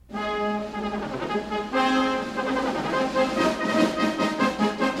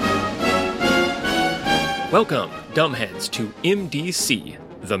Welcome, dumbheads, to MDC,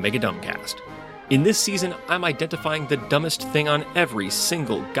 the Mega Dumbcast. In this season, I'm identifying the dumbest thing on every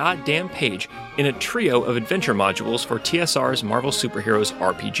single goddamn page in a trio of adventure modules for TSR's Marvel Superheroes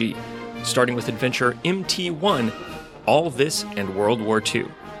RPG, starting with adventure MT1, All This and World War II.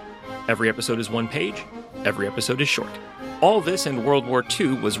 Every episode is one page, every episode is short. All This and World War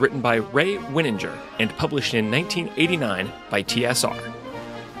II was written by Ray Winninger and published in 1989 by TSR.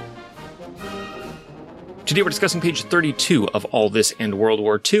 Today we're discussing page 32 of All This and World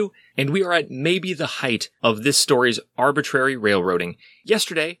War II, and we are at maybe the height of this story's arbitrary railroading.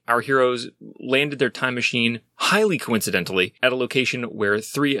 Yesterday, our heroes landed their time machine, highly coincidentally, at a location where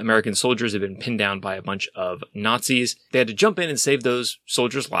 3 American soldiers had been pinned down by a bunch of Nazis. They had to jump in and save those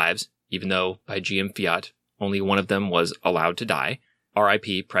soldiers' lives, even though by GM Fiat, only one of them was allowed to die.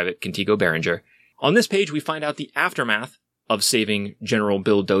 R.I.P. Private Contigo Berenger. On this page, we find out the aftermath of saving General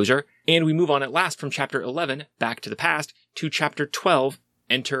Bill Dozier, and we move on at last from Chapter 11, Back to the Past, to Chapter 12,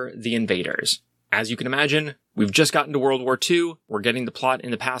 Enter the Invaders. As you can imagine, we've just gotten to World War II, we're getting the plot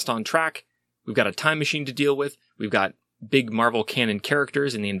in the past on track, we've got a time machine to deal with, we've got big Marvel canon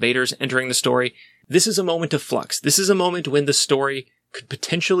characters and the invaders entering the story. This is a moment of flux. This is a moment when the story could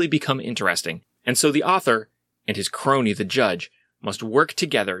potentially become interesting. And so the author and his crony, the judge, must work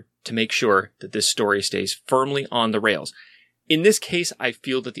together to make sure that this story stays firmly on the rails. In this case, I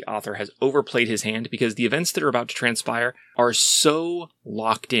feel that the author has overplayed his hand because the events that are about to transpire are so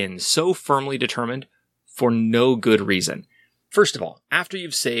locked in, so firmly determined, for no good reason. First of all, after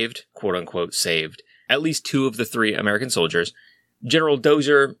you've saved, quote-unquote saved, at least 2 of the 3 American soldiers, General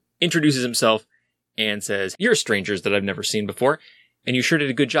Dozier introduces himself and says, "You're strangers that I've never seen before, and you sure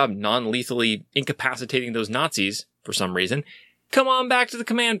did a good job non-lethally incapacitating those Nazis for some reason. Come on back to the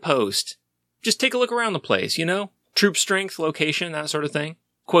command post. Just take a look around the place, you know? Troop strength, location, that sort of thing."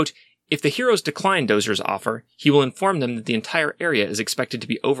 Quote, "If the heroes decline Dozier's offer, he will inform them that the entire area is expected to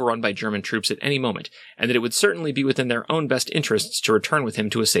be overrun by German troops at any moment, and that it would certainly be within their own best interests to return with him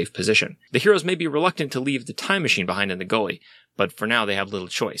to a safe position. The heroes may be reluctant to leave the time machine behind in the gully, but for now they have little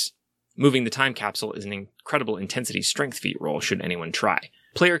choice. Moving the time capsule is an incredible intensity strength feat roll should anyone try.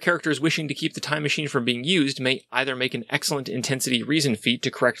 Player characters wishing to keep the time machine from being used may either make an excellent intensity reason feat to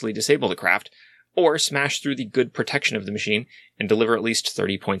correctly disable the craft, or smash through the good protection of the machine and deliver at least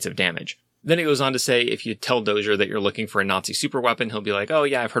 30 points of damage." Then it goes on to say, if you tell Dozier that you're looking for a Nazi superweapon, he'll be like, "Oh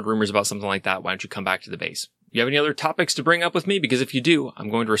yeah, I've heard rumors about something like that. Why don't you come back to the base? You have any other topics to bring up with me? Because if you do, I'm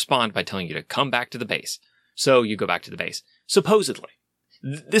going to respond by telling you to come back to the base." So you go back to the base. Supposedly.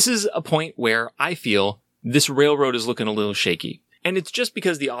 This is a point where I feel this railroad is looking a little shaky. And it's just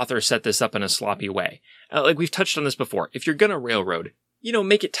because the author set this up in a sloppy way. Like we've touched on this before. If you're gonna railroad,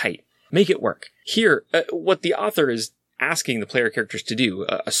 make it tight. Make it work. Here, what the author is asking the player characters to do,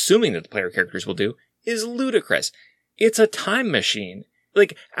 assuming that the player characters will do, is ludicrous. It's a time machine.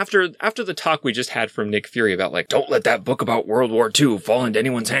 Like, after the talk we just had from Nick Fury about, like, don't let that book about World War II fall into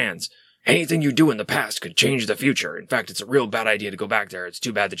anyone's hands. Anything you do in the past could change the future. In fact, it's a real bad idea to go back there. It's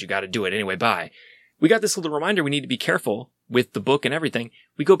too bad that you gotta do it anyway, bye. We got this little reminder we need to be careful with the book and everything.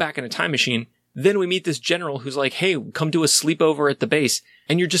 We go back in a time machine. Then we meet this general who's like, "Hey, come do a sleepover at the base."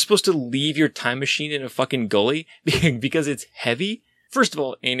 And you're just supposed to leave your time machine in a fucking gully because it's heavy? First of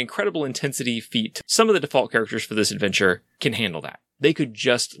all, an incredible intensity feat. Some of the default characters for this adventure can handle that. They could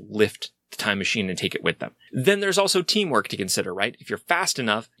just lift the time machine and take it with them. Then there's also teamwork to consider, right? If you're fast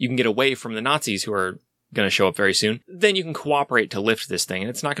enough, you can get away from the Nazis who are going to show up very soon. Then you can cooperate to lift this thing, and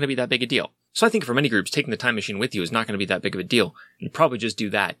it's not going to be that big a deal. So I think for many groups, taking the time machine with you is not going to be that big of a deal. You probably just do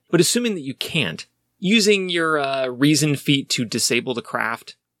that. But assuming that you can't, using your reason feat to disable the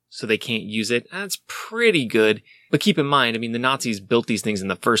craft so they can't use it, that's pretty good. But keep in mind, the Nazis built these things in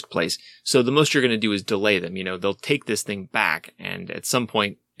the first place. So the most you're going to do is delay them. They'll take this thing back, and at some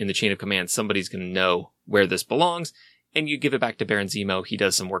point in the chain of command, somebody's going to know where this belongs, and you give it back to Baron Zemo. He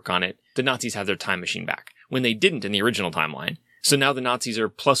does some work on it. The Nazis have their time machine back, when they didn't in the original timeline. So now the Nazis are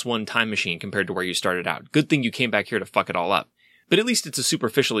 +1 time machine compared to where you started out. Good thing you came back here to fuck it all up. But at least it's a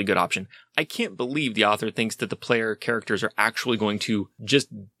superficially good option. I can't believe the author thinks that the player characters are actually going to just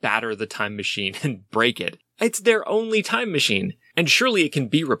batter the time machine and break it. It's their only time machine. And surely it can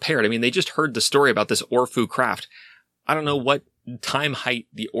be repaired. They just heard the story about this Orfu craft. I don't know what time height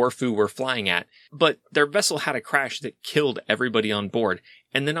the Orfu were flying at, but their vessel had a crash that killed everybody on board,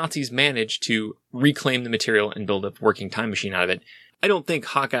 and the Nazis managed to reclaim the material and build a working time machine out of it. I don't think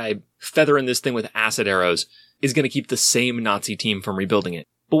Hawkeye feathering this thing with acid arrows is going to keep the same Nazi team from rebuilding it.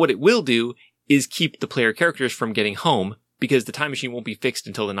 But what it will do is keep the player characters from getting home, because the time machine won't be fixed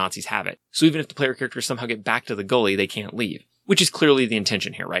until the Nazis have it. So even if the player characters somehow get back to the gully, they can't leave. Which is clearly the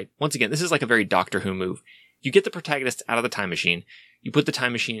intention here, right? Once again, this is like a very Doctor Who move. You get the protagonists out of the time machine, you put the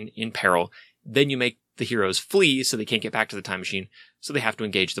time machine in peril, then you make the heroes flee so they can't get back to the time machine, so they have to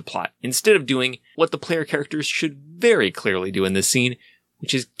engage the plot. Instead of doing what the player characters should very clearly do in this scene,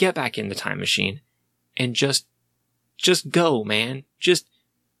 which is get back in the time machine and just go, man.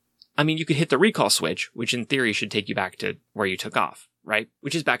 You could hit the recall switch, which in theory should take you back to where you took off, right?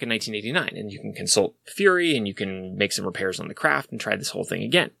 Which is back in 1989, and you can consult Fury and you can make some repairs on the craft and try this whole thing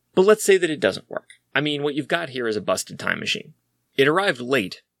again. But let's say that it doesn't work. What you've got here is a busted time machine. It arrived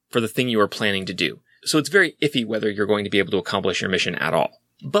late for the thing you were planning to do, so it's very iffy whether you're going to be able to accomplish your mission at all.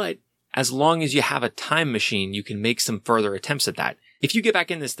 But as long as you have a time machine, you can make some further attempts at that. If you get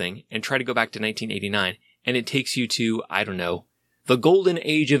back in this thing and try to go back to 1989, and it takes you to, the golden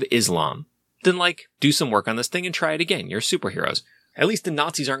age of Islam, then do some work on this thing and try it again. You're superheroes. At least the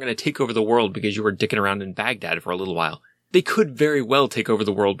Nazis aren't going to take over the world because you were dicking around in Baghdad for a little while. They could very well take over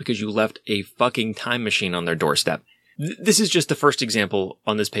the world because you left a fucking time machine on their doorstep. This is just the first example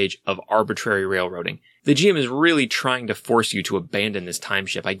on this page of arbitrary railroading. The GM is really trying to force you to abandon this time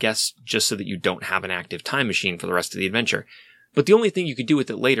ship, I guess just so that you don't have an active time machine for the rest of the adventure. But the only thing you could do with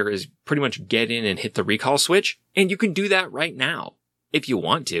it later is pretty much get in and hit the recall switch, and you can do that right now. If you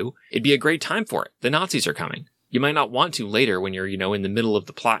want to, it'd be a great time for it. The Nazis are coming. You might not want to later when you're, in the middle of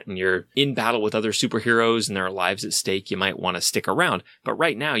the plot and you're in battle with other superheroes and there are lives at stake. You might want to stick around. But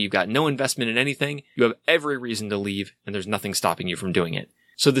right now, you've got no investment in anything. You have every reason to leave, and there's nothing stopping you from doing it.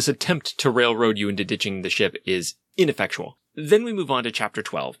 So this attempt to railroad you into ditching the ship is ineffectual. Then we move on to Chapter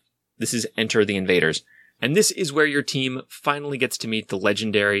 12. This is Enter the Invaders. And this is where your team finally gets to meet the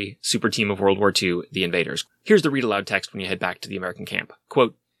legendary super team of World War II, the Invaders. Here's the read-aloud text when you head back to the American camp.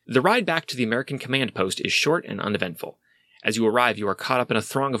 Quote, "The ride back to the American command post is short and uneventful. As you arrive, you are caught up in a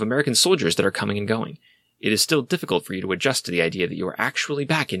throng of American soldiers that are coming and going. It is still difficult for you to adjust to the idea that you are actually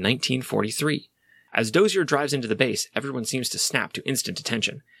back in 1943. As Dozier drives into the base, everyone seems to snap to instant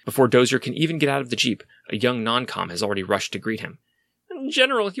attention. Before Dozier can even get out of the Jeep, a young non-com has already rushed to greet him.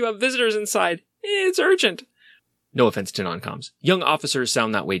 General, you have visitors inside. It's urgent." No offense to non-coms. Young officers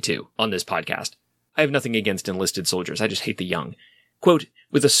sound that way too, on this podcast. I have nothing against enlisted soldiers, I just hate the young. Quote,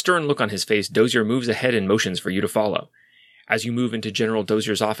 "With a stern look on his face, Dozier moves ahead and motions for you to follow. As you move into General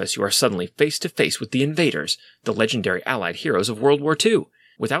Dozier's office, you are suddenly face to face with the Invaders, the legendary Allied heroes of World War II.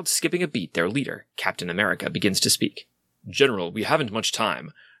 Without skipping a beat, their leader, Captain America, begins to speak. General, we haven't much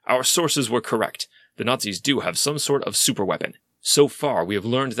time. Our sources were correct. The Nazis do have some sort of superweapon. So far, we have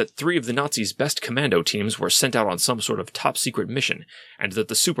learned that 3 of the Nazis' best commando teams were sent out on some sort of top-secret mission, and that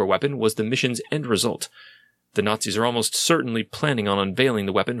the superweapon was the mission's end result. The Nazis are almost certainly planning on unveiling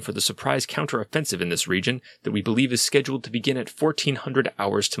the weapon for the surprise counter-offensive in this region that we believe is scheduled to begin at 1400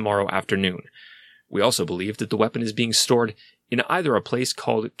 hours tomorrow afternoon. We also believe that the weapon is being stored in either a place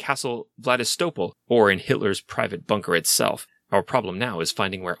called Castle Vladistopol or in Hitler's private bunker itself. Our problem now is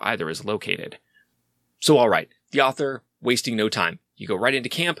finding where either is located." So alright, the author, wasting no time. You go right into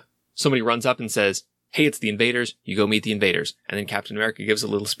camp, somebody runs up and says, "Hey, it's the Invaders," you go meet the Invaders, and then Captain America gives a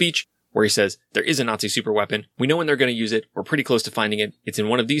little speech where he says, "There is a Nazi superweapon. We know when they're going to use it. We're pretty close to finding it. It's in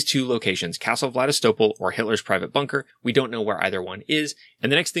one of these 2 locations, Castle Vladistopol or Hitler's private bunker. We don't know where either one is.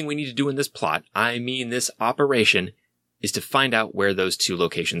 And the next thing we need to do in this plot, this operation, is to find out where those 2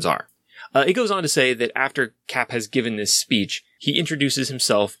 locations are." It goes on to say that after Cap has given this speech, he introduces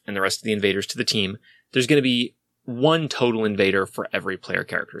himself and the rest of the Invaders to the team. There's going to be 1 total Invader for every player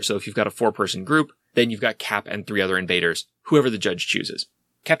character. So if you've got a 4-person group, then you've got Cap and 3 other Invaders, whoever the judge chooses.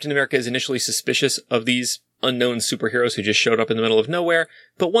 Captain America is initially suspicious of these unknown superheroes who just showed up in the middle of nowhere,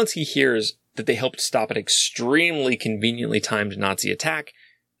 but once he hears that they helped stop an extremely conveniently timed Nazi attack,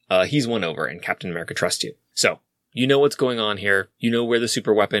 he's won over and Captain America trusts you. So, you know what's going on here. You know where the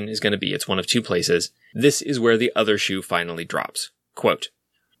superweapon is going to be. It's one of 2 places. This is where the other shoe finally drops. Quote,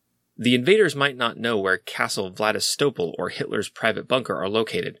 "The Invaders might not know where Castle Vladistopol or Hitler's private bunker are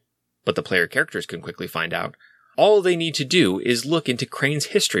located, but the player characters can quickly find out. All they need to do is look into Crane's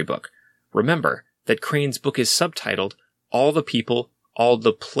history book. Remember that Crane's book is subtitled All the People, All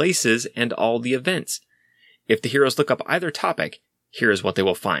the Places, and All the Events. If the heroes look up either topic, here is what they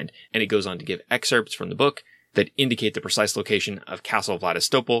will find." And it goes on to give excerpts from the book that indicate the precise location of Castle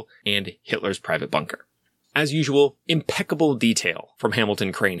Vladistopol and Hitler's private bunker. As usual, impeccable detail from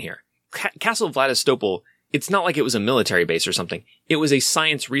Hamilton Crane here. Castle Vladistopol, it's not like it was a military base or something. It was a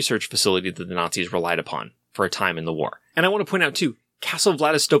science research facility that the Nazis relied upon for a time in the war. And I want to point out too, Castle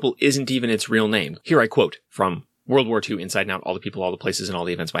Vladistopol isn't even its real name. Here I quote from World War II, Inside and Out, All the People, All the Places, and All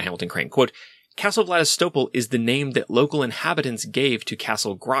the Events by Hamilton Crane. Quote, "Castle Vladistopol is the name that local inhabitants gave to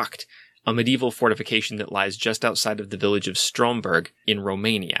Castle Gracht, a medieval fortification that lies just outside of the village of Stromberg in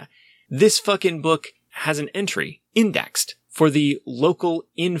Romania." This fucking book has an entry indexed for the local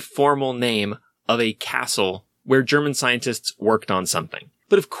informal name of a castle where German scientists worked on something.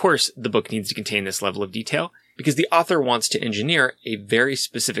 But of course, the book needs to contain this level of detail because the author wants to engineer a very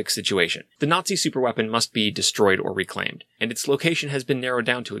specific situation. The Nazi superweapon must be destroyed or reclaimed, and its location has been narrowed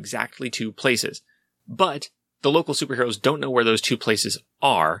down to exactly 2 places. But the local superheroes don't know where those 2 places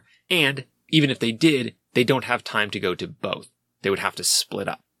are, and even if they did, they don't have time to go to both. They would have to split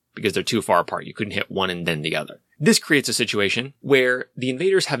up because they're too far apart. You couldn't hit one and then the other. This creates a situation where the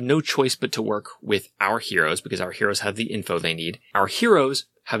invaders have no choice but to work with our heroes because our heroes have the info they need. Our heroes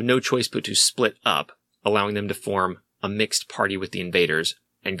have no choice but to split up, allowing them to form a mixed party with the invaders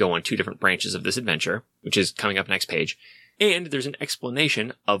and go on 2 different branches of this adventure, which is coming up next page. And there's an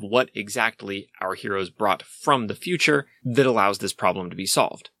explanation of what exactly our heroes brought from the future that allows this problem to be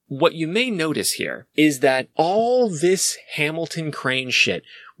solved. What you may notice here is that all this Hamilton Crane shit,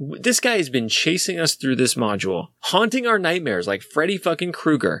 this guy has been chasing us through this module, haunting our nightmares like Freddy fucking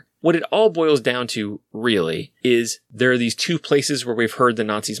Krueger. What it all boils down to, really, is there are these 2 places where we've heard the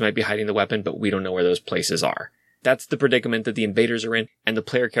Nazis might be hiding the weapon, but we don't know where those places are. That's the predicament that the invaders are in, and the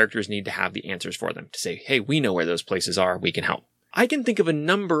player characters need to have the answers for them to say, hey, we know where those places are, we can help. I can think of a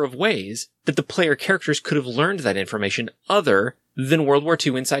number of ways that the player characters could have learned that information other than World War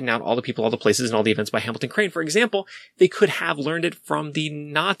II Inside and Out, all the people, all the places, and all the events by Hamilton Crane. For example, they could have learned it from the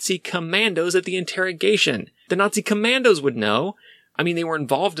Nazi commandos at the interrogation. The Nazi commandos would know. I mean, they were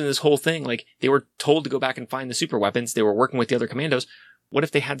involved in this whole thing. Like, they were told to go back and find the super weapons. They were working with the other commandos. What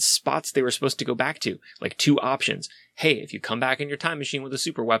if they had spots they were supposed to go back to? Like 2 options. Hey, if you come back in your time machine with a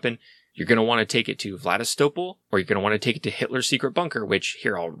super weapon, you're going to want to take it to Vladistopol, or you're going to want to take it to Hitler's secret bunker, which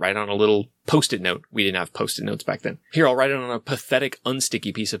here I'll write on a little post-it note. We didn't have post-it notes back then. Here I'll write it on a pathetic,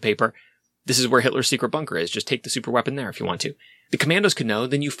 unsticky piece of paper. This is where Hitler's secret bunker is. Just take the super weapon there if you want to. The commandos could know.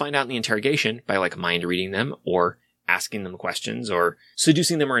 Then you find out in the interrogation by like mind reading them or asking them questions or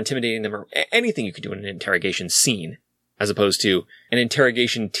seducing them or intimidating them or anything you could do in an interrogation scene, as opposed to an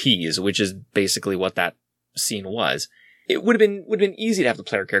interrogation tease, which is basically what that scene was. It would have been easy to have the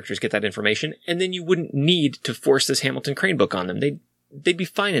player characters get that information, and then you wouldn't need to force this Hamilton Crane book on them. They'd be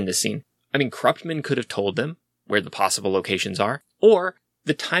fine in this scene. I mean, Kruptman could have told them where the possible locations are, or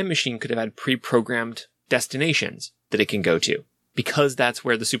the time machine could have had pre-programmed destinations that it can go to, because that's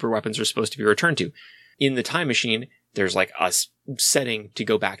where the super weapons are supposed to be returned to. In the time machine, there's like a setting to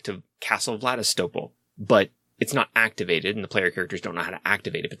go back to Castle Vladistopol, but it's not activated, and the player characters don't know how to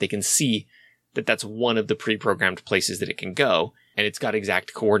activate it, but they can see that that's one of the pre-programmed places that it can go, and it's got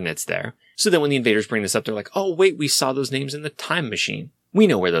exact coordinates there. So then when the invaders bring this up, they're like, oh, wait, we saw those names in the time machine. We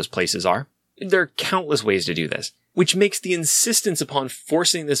know where those places are. There are countless ways to do this, which makes the insistence upon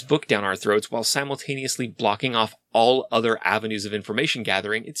forcing this book down our throats while simultaneously blocking off all other avenues of information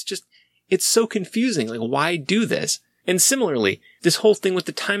gathering. It's so confusing. Like, why do this? And similarly, this whole thing with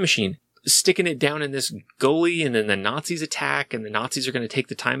the time machine, sticking it down in this gully, and then the Nazis attack, and the Nazis are going to take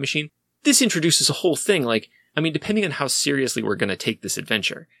the time machine. This introduces a whole thing, like, I mean, depending on how seriously we're going to take this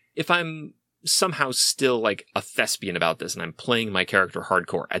adventure. If I'm somehow still, like, a thespian about this, and I'm playing my character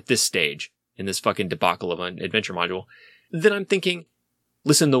hardcore at this stage, in this fucking debacle of an adventure module, then I'm thinking,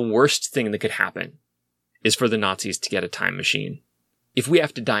 listen, the worst thing that could happen is for the Nazis to get a time machine. If we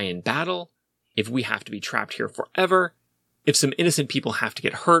have to die in battle, if we have to be trapped here forever, if some innocent people have to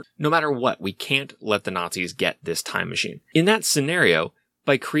get hurt, no matter what, we can't let the Nazis get this time machine. In that scenario,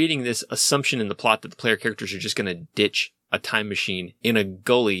 by creating this assumption in the plot that the player characters are just going to ditch a time machine in a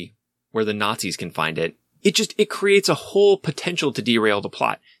gully where the Nazis can find it, it creates a whole potential to derail the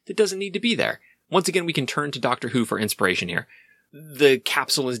plot that doesn't need to be there. Once again, we can turn to Doctor Who for inspiration here. The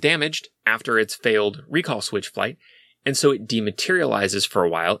capsule is damaged after its failed recall switch flight, and so it dematerializes for a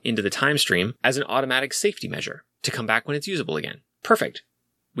while into the time stream as an automatic safety measure to come back when it's usable again. Perfect.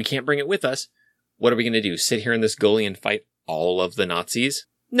 We can't bring it with us. What are we going to do? Sit here in this gully and fight all of the Nazis?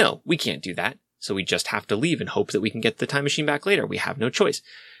 No, we can't do that. So we just have to leave and hope that we can get the time machine back later. We have no choice.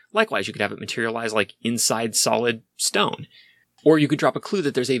 Likewise, you could have it materialize like inside solid stone. Or you could drop a clue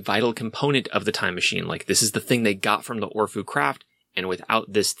that there's a vital component of the time machine, like this is the thing they got from the Orfu craft, and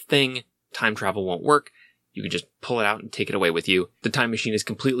without this thing, time travel won't work. You could just pull it out and take it away with you. The time machine is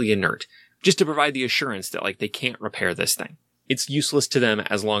completely inert, just to provide the assurance that like they can't repair this thing. It's useless to them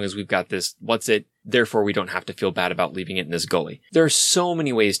as long as we've got this, what's it, therefore we don't have to feel bad about leaving it in this gully. There are so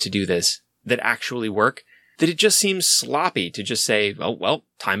many ways to do this that actually work that it just seems sloppy to just say, oh, well,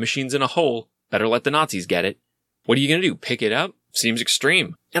 time machine's in a hole. Better let the Nazis get it. What are you going to do? Pick it up? Seems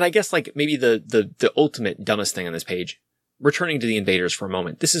extreme. And I guess like maybe the ultimate dumbest thing on this page, returning to the invaders for a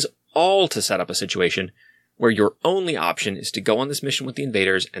moment, this is all to set up a situation where your only option is to go on this mission with the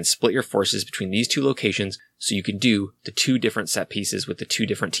invaders and split your forces between these two locations so you can do the two different set pieces with the two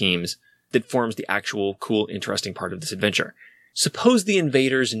different teams that forms the actual cool, interesting part of this adventure. Suppose the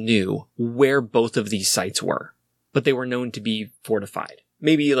invaders knew where both of these sites were, but they were known to be fortified.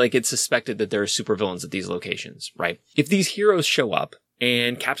 Maybe like it's suspected that there are supervillains at these locations, right? If these heroes show up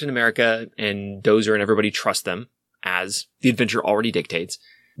and Captain America and Dozer and everybody trust them, as the adventure already dictates,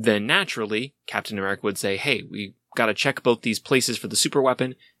 then naturally Captain America would say, hey, we gotta check both these places for the super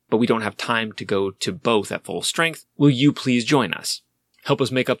weapon, but we don't have time to go to both at full strength. Will you please join us? Help us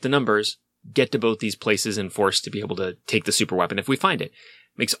make up the numbers, get to both these places and force to be able to take the super weapon if we find it.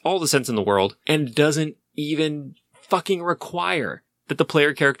 Makes all the sense in the world and doesn't even fucking require that the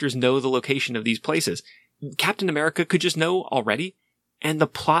player characters know the location of these places. Captain America could just know already, and the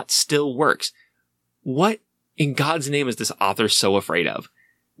plot still works. What in God's name is this author so afraid of?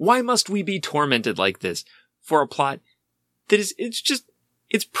 Why must we be tormented like this for a plot that is, it's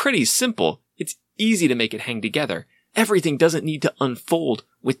pretty simple. It's easy to make it hang together. Everything doesn't need to unfold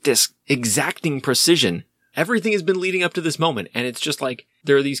with this exacting precision. Everything has been leading up to this moment, and it's just like,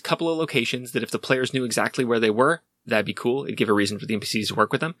 there are these couple of locations that if the players knew exactly where they were, that'd be cool. It'd give a reason for the NPCs to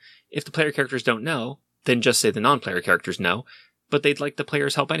work with them. If the player characters don't know, then just say the non-player characters know, but they'd like the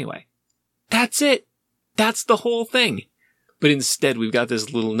players' help anyway. That's it. That's the whole thing. But instead, we've got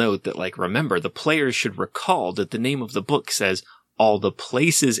this little note that, like, remember, the players should recall that the name of the book says all the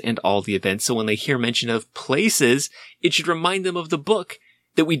places and all the events. So when they hear mention of places, it should remind them of the book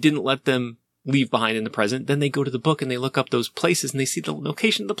that we didn't let them leave behind in the present. Then they go to the book and they look up those places and they see the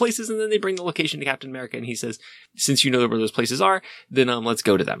location of the places, and then they bring the location to Captain America and he says, since you know where those places are, then let's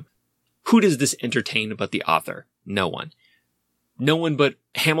go to them. Who does this entertain but the author? No one. No one but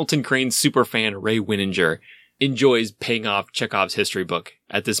Hamilton Crane's superfan Ray Winninger enjoys paying off Chekhov's history book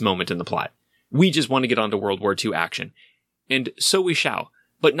at this moment in the plot. We just want to get on to World War II action. And so we shall,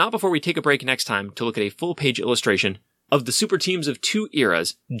 but not before we take a break next time to look at a full-page illustration of the super teams of two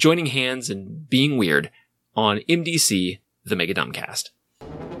eras joining hands and being weird on MDC, the Mega Dumbcast.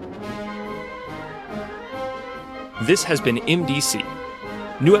 This has been MDC.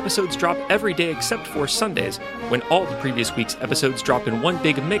 New episodes drop every day except for Sundays, when all the previous week's episodes drop in one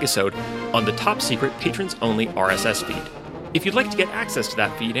big megasode on the top-secret patrons-only RSS feed. If you'd like to get access to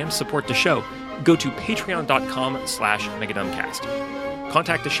that feed and support the show, go to patreon.com/megadumbcast.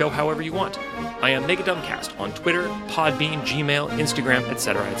 Contact the show however you want. I am Megadumbcast on Twitter, Podbean, Gmail, Instagram,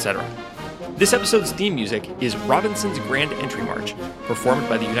 etc., etc. This episode's theme music is Robinson's Grand Entry March, performed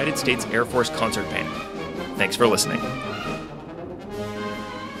by the United States Air Force Concert Band. Thanks for listening.